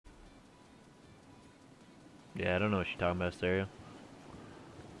Yeah, I don't know what you're talking about, Stereo.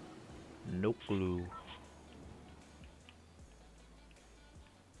 Nope clue. You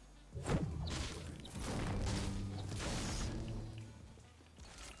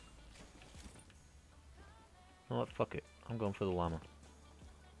know what? Fuck it. I'm going for the llama.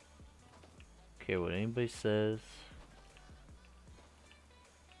 Okay, what anybody says.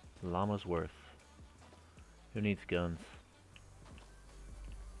 Llama's worth. Who needs guns?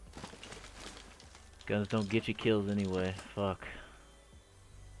 Guns don't get you kills anyway. Fuck.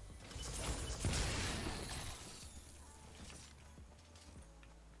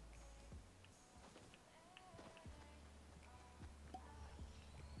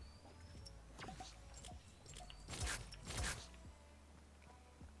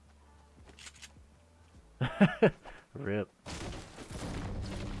 Rip.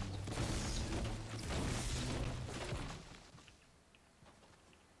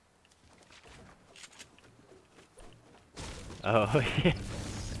 Oh, yeah.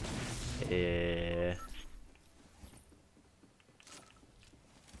 Yeah.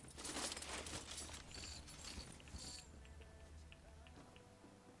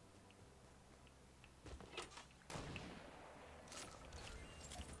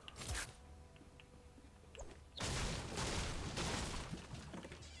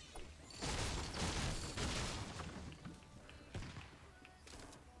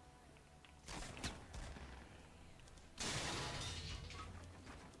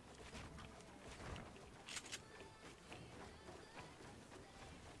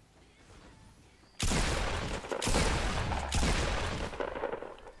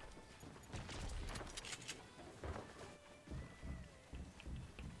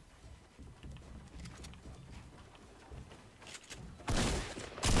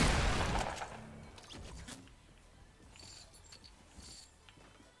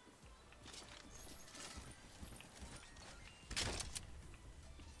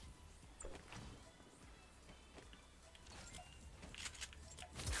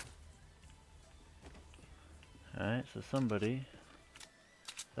 Alright, so somebody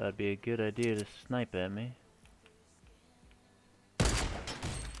thought it'd be a good idea to snipe at me.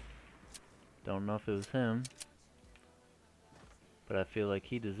 Don't know if it was him, but I feel like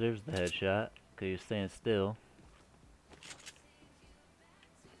he deserves the headshot because he was staying still.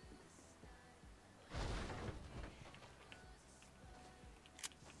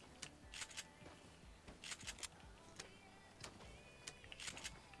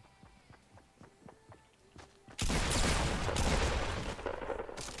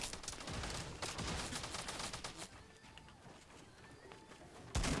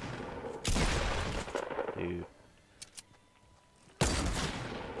 Dude.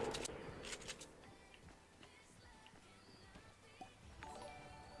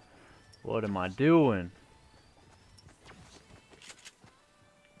 What am I doing?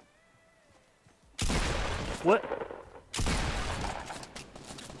 What?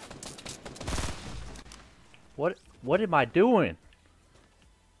 What am I doing?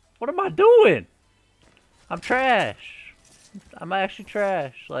 What am I doing? I'm trash. I'm actually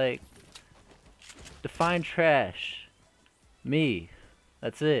trash. Like, define trash. Me.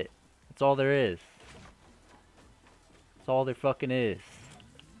 That's it. That's all there is. That's all there fucking is.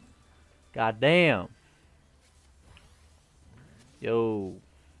 God damn. Yo.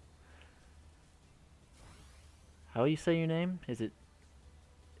 How you say your name? Is it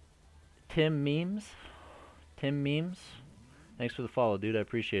Tim Memes? Tim Memes? Thanks for the follow, dude. I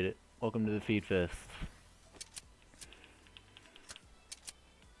appreciate it. Welcome to the Feed Fest.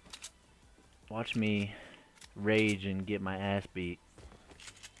 Watch me rage and get my ass beat.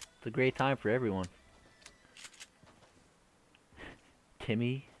 It's a great time for everyone.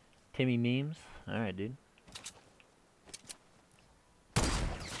 Timmy Memes? Alright, dude.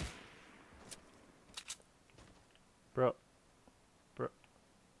 Bro. Bro.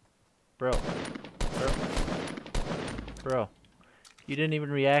 Bro. Bro. Bro. You didn't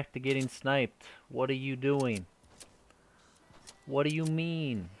even react to getting sniped. What are you doing? What do you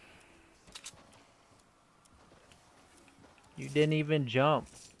mean? You didn't even jump.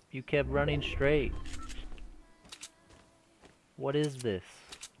 You kept running straight. What is this?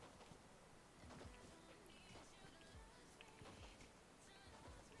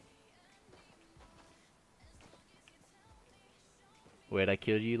 Wait, I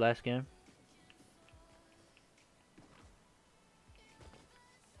killed you last game?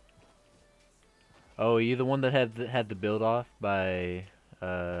 Oh, are you the one that had the build off by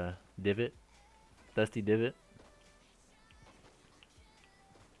Divot? Dusty Divot?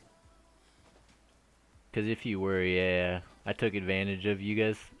 Cause if you were, yeah, I took advantage of you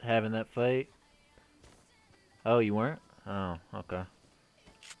guys having that fight. Oh, you weren't? Oh, okay.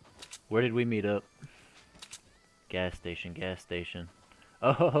 Where did we meet up? Gas station, gas station.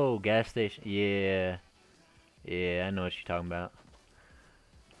 Oh, gas station. Yeah. Yeah, I know what you're talking about.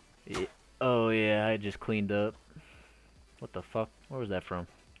 Yeah. Oh, yeah, I just cleaned up. What the fuck? Where was that from?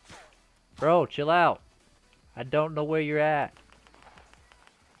 Bro, chill out. I don't know where you're at.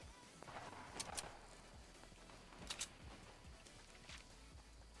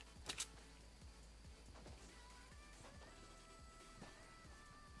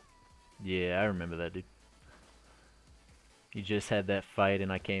 Yeah, I remember that, dude. You just had that fight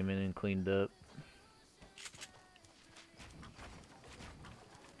and I came in and cleaned up.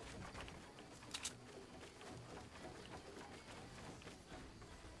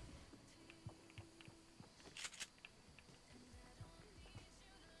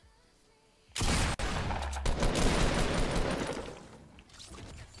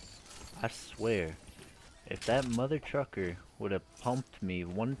 I swear, if that mother trucker would have pumped me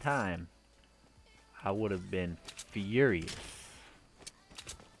one time, I would have been furious.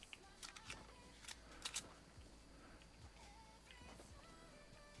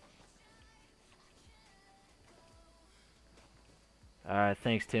 Alright,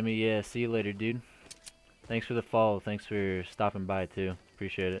 thanks Timmy. Yeah, see you later, dude. Thanks for the follow. Thanks for stopping by too.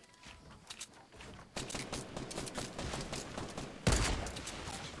 Appreciate it.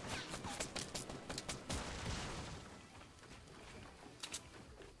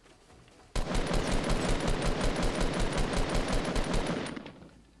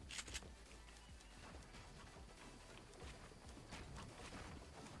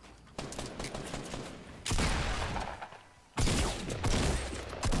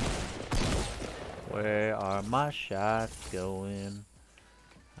 Where are my shots going?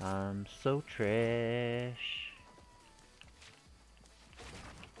 I'm so trash.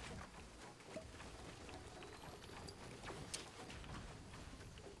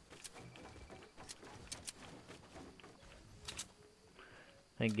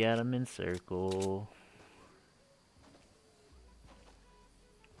 I got him in circle.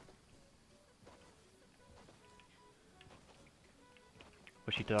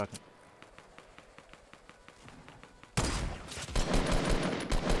 What's she talking?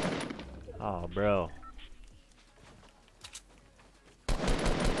 Oh, bro.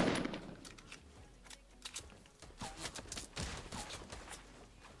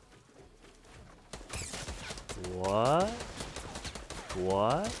 What?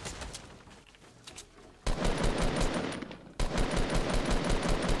 What?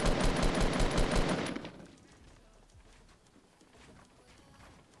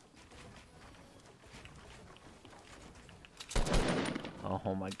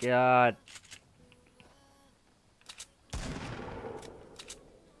 Oh my god.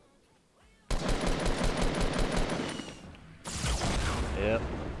 Yep.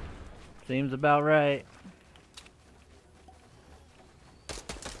 Seems about right.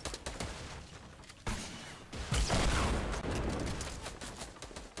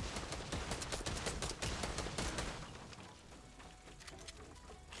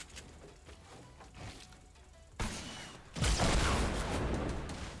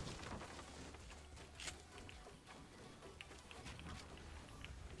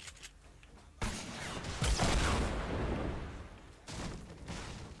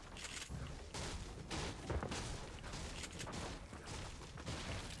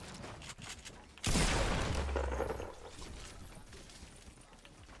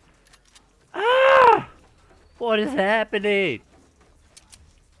 Ah! What is happening?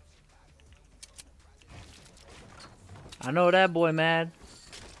 I know that boy mad.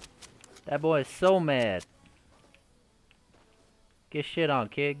 That boy is so mad. Get shit on,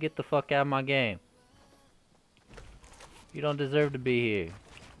 kid. Get the fuck out of my game. You don't deserve to be here.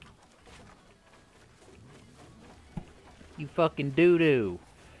 You fucking doo-doo.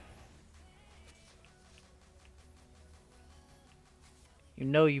 You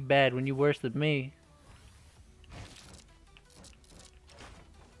know you bad when you worse than me.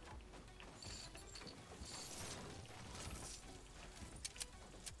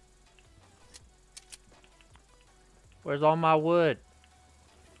 Where's all my wood?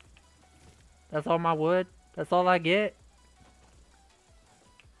 That's all my wood? That's all I get?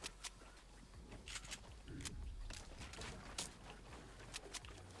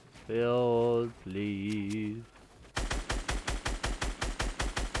 Build, please.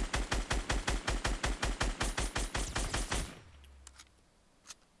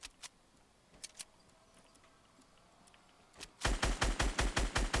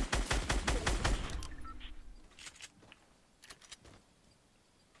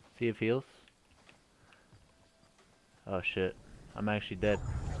 See if heals. Oh shit. I'm actually dead.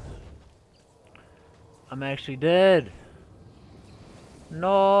 I'm actually dead.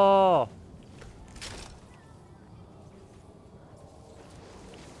 No.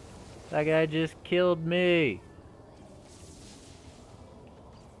 That guy just killed me.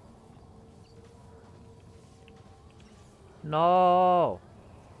 No.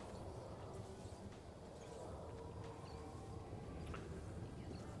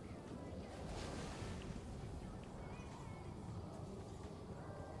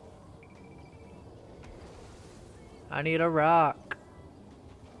 I need a rock.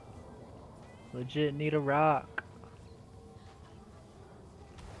 Legit need a rock.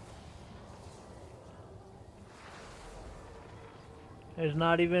 There's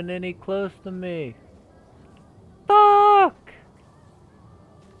not even any close to me. Fuck!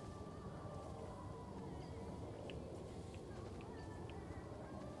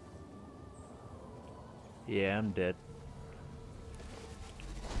 Yeah, I'm dead.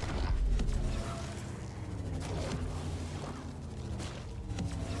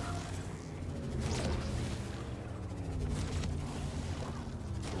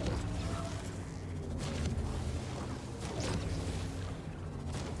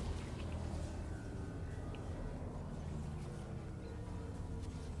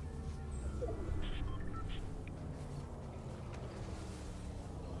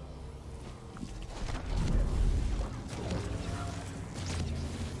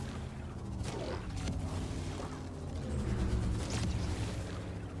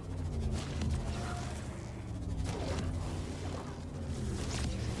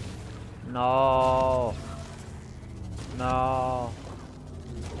 No. No.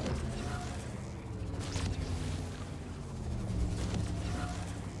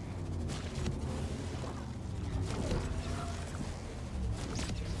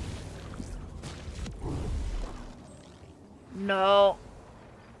 No.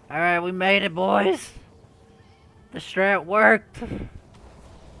 Alright, we made it, boys. The strat worked.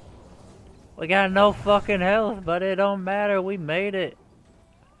 We got no fucking health, but it don't matter. We made it.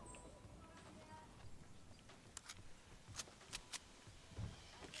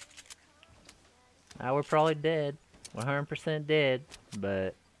 Now we're probably dead. 100% dead,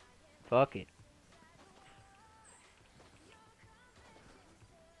 but fuck it.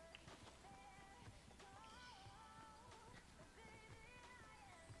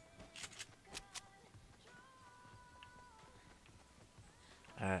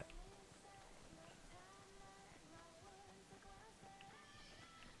 Alright.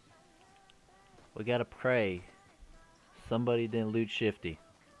 We gotta pray somebody didn't loot Shifty.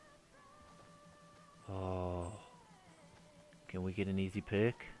 Oh. Can we get an easy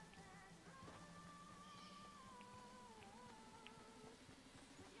pick?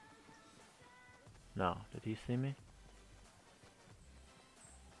 No. Did he see me?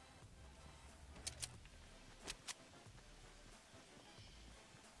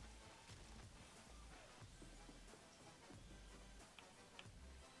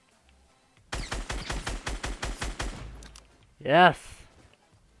 Yes.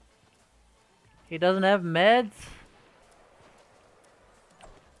 He doesn't have meds?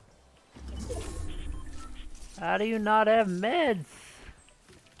 How do you not have meds?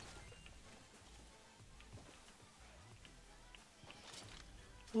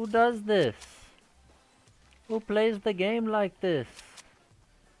 Who does this? Who plays the game like this?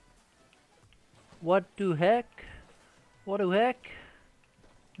 What the heck? What the heck?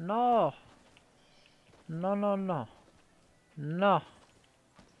 No. No, no, no. No.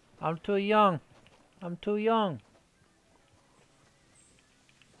 I'm too young. I'm too young.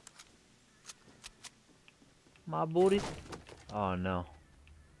 My booty. Oh no.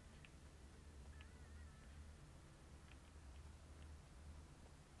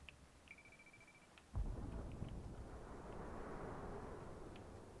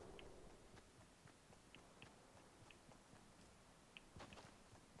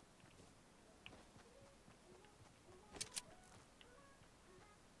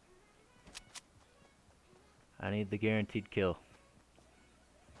 I need the guaranteed kill.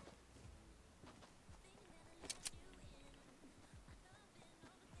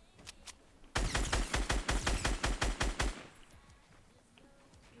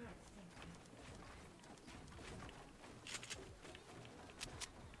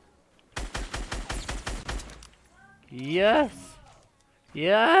 Yes!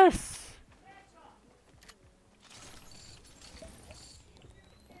 Yes!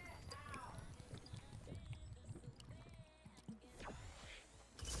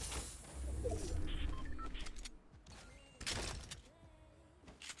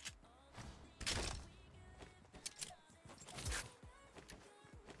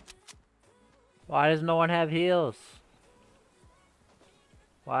 Why does no one have heals?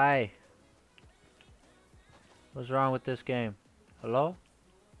 Why? What's wrong with this game? Hello?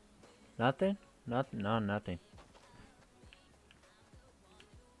 Nothing? Nothing? No, nothing.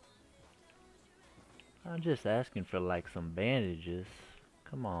 I'm just asking for like some bandages.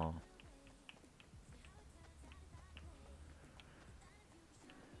 Come on.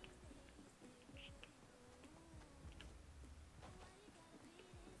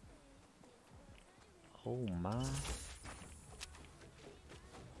 Oh my.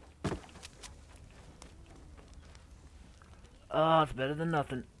 Oh, it's better than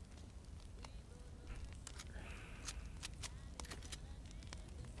nothing.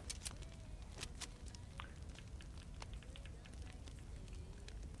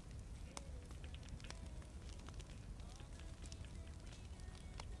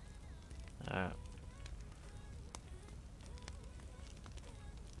 Alright.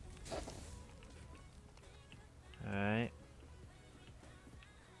 Alright.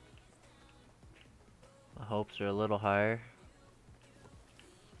 My hopes are a little higher.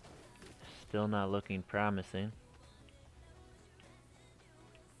 Still not looking promising.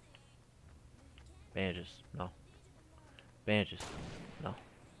 Bandages. No. Bandages. No.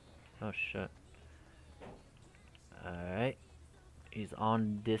 Oh shit. Alright. He's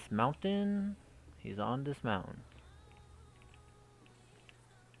on this mountain. He's on this mountain.